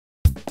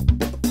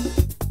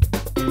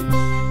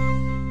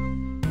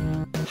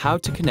How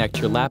to connect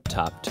your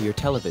laptop to your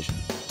television.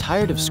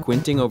 Tired of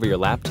squinting over your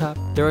laptop?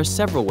 There are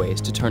several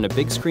ways to turn a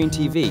big screen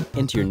TV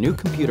into your new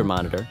computer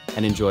monitor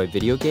and enjoy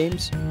video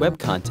games, web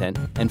content,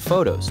 and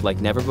photos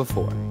like never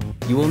before.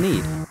 You will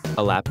need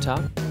a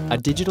laptop, a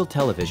digital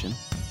television,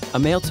 a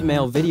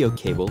male-to-male video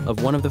cable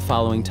of one of the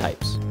following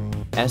types: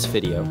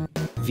 S-Video,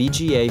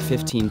 VGA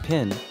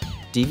 15-pin,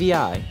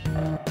 DVI,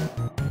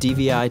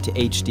 DVI to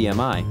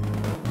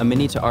HDMI, a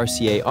mini to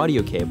RCA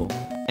audio cable,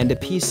 and a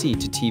PC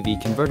to TV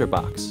converter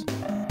box.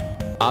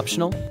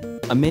 Optional: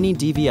 a mini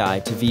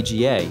DVI to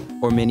VGA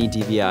or mini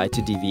DVI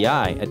to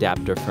DVI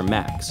adapter for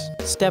Macs.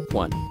 Step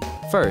 1.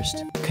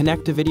 First,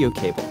 connect a video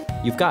cable.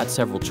 You've got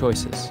several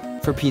choices.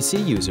 For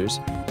PC users,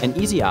 an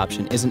easy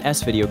option is an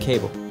S-Video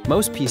cable.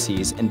 Most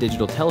PCs and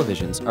digital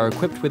televisions are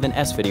equipped with an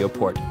S-Video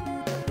port.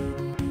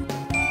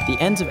 The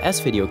ends of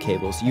S-Video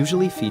cables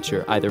usually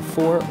feature either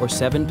 4 or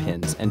 7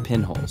 pins and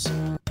pinholes.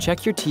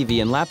 Check your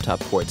TV and laptop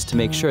ports to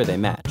make sure they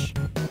match.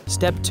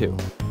 Step 2.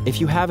 If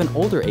you have an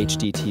older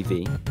HD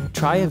TV,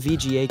 try a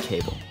VGA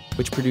cable,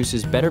 which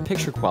produces better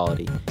picture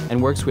quality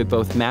and works with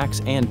both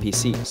Macs and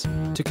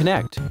PCs. To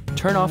connect,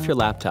 turn off your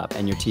laptop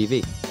and your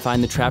TV.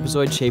 Find the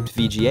trapezoid-shaped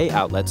VGA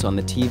outlets on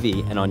the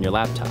TV and on your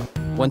laptop.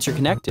 Once you're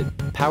connected,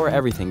 power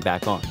everything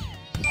back on.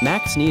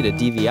 Macs need a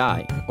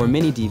DVI or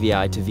mini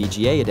DVI to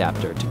VGA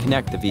adapter to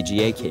connect the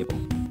VGA cable.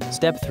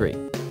 Step 3.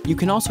 You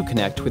can also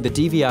connect with a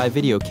DVI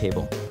video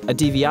cable. A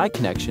DVI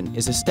connection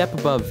is a step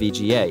above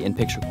VGA in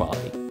picture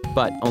quality,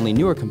 but only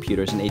newer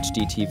computers and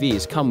HD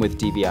TVs come with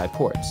DVI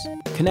ports.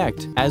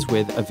 Connect as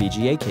with a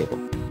VGA cable.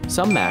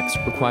 Some Macs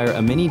require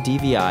a mini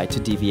DVI to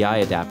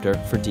DVI adapter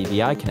for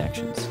DVI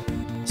connections.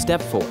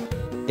 Step 4.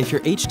 If your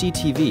HD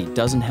TV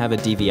doesn't have a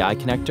DVI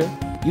connector,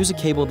 use a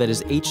cable that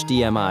is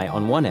HDMI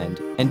on one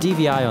end and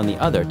DVI on the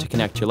other to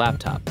connect your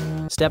laptop.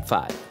 Step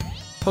 5.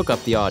 Hook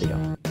up the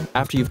audio.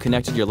 After you've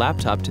connected your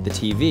laptop to the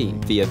TV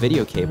via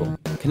video cable,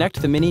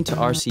 connect the mini to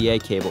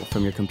RCA cable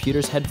from your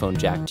computer's headphone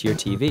jack to your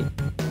TV.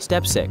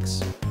 Step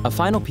 6. A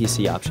final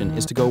PC option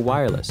is to go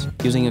wireless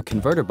using a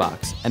converter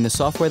box and the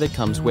software that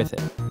comes with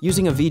it.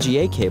 Using a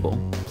VGA cable,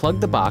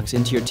 plug the box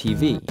into your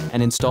TV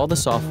and install the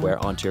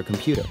software onto your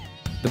computer.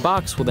 The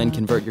box will then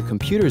convert your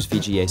computer's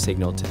VGA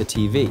signal to the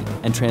TV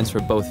and transfer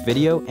both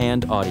video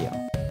and audio.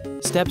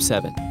 Step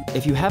 7.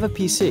 If you have a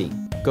PC,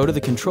 go to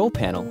the control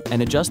panel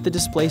and adjust the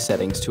display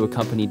settings to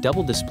accompany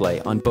double display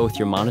on both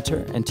your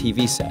monitor and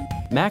TV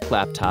set. Mac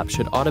laptops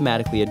should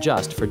automatically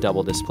adjust for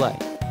double display.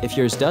 If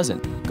yours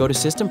doesn't, go to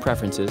System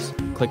Preferences,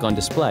 click on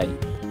Display,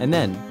 and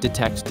then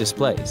Detect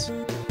Displays.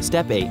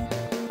 Step 8.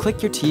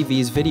 Click your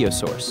TV's video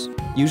source,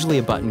 usually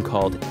a button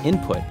called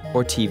Input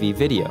or TV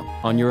Video,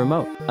 on your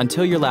remote,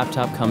 until your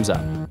laptop comes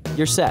up.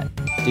 You're set.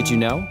 Did you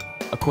know?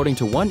 According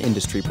to one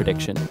industry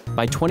prediction,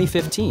 by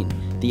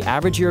 2015, the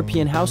average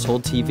European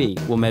household TV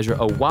will measure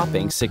a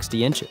whopping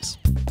 60 inches.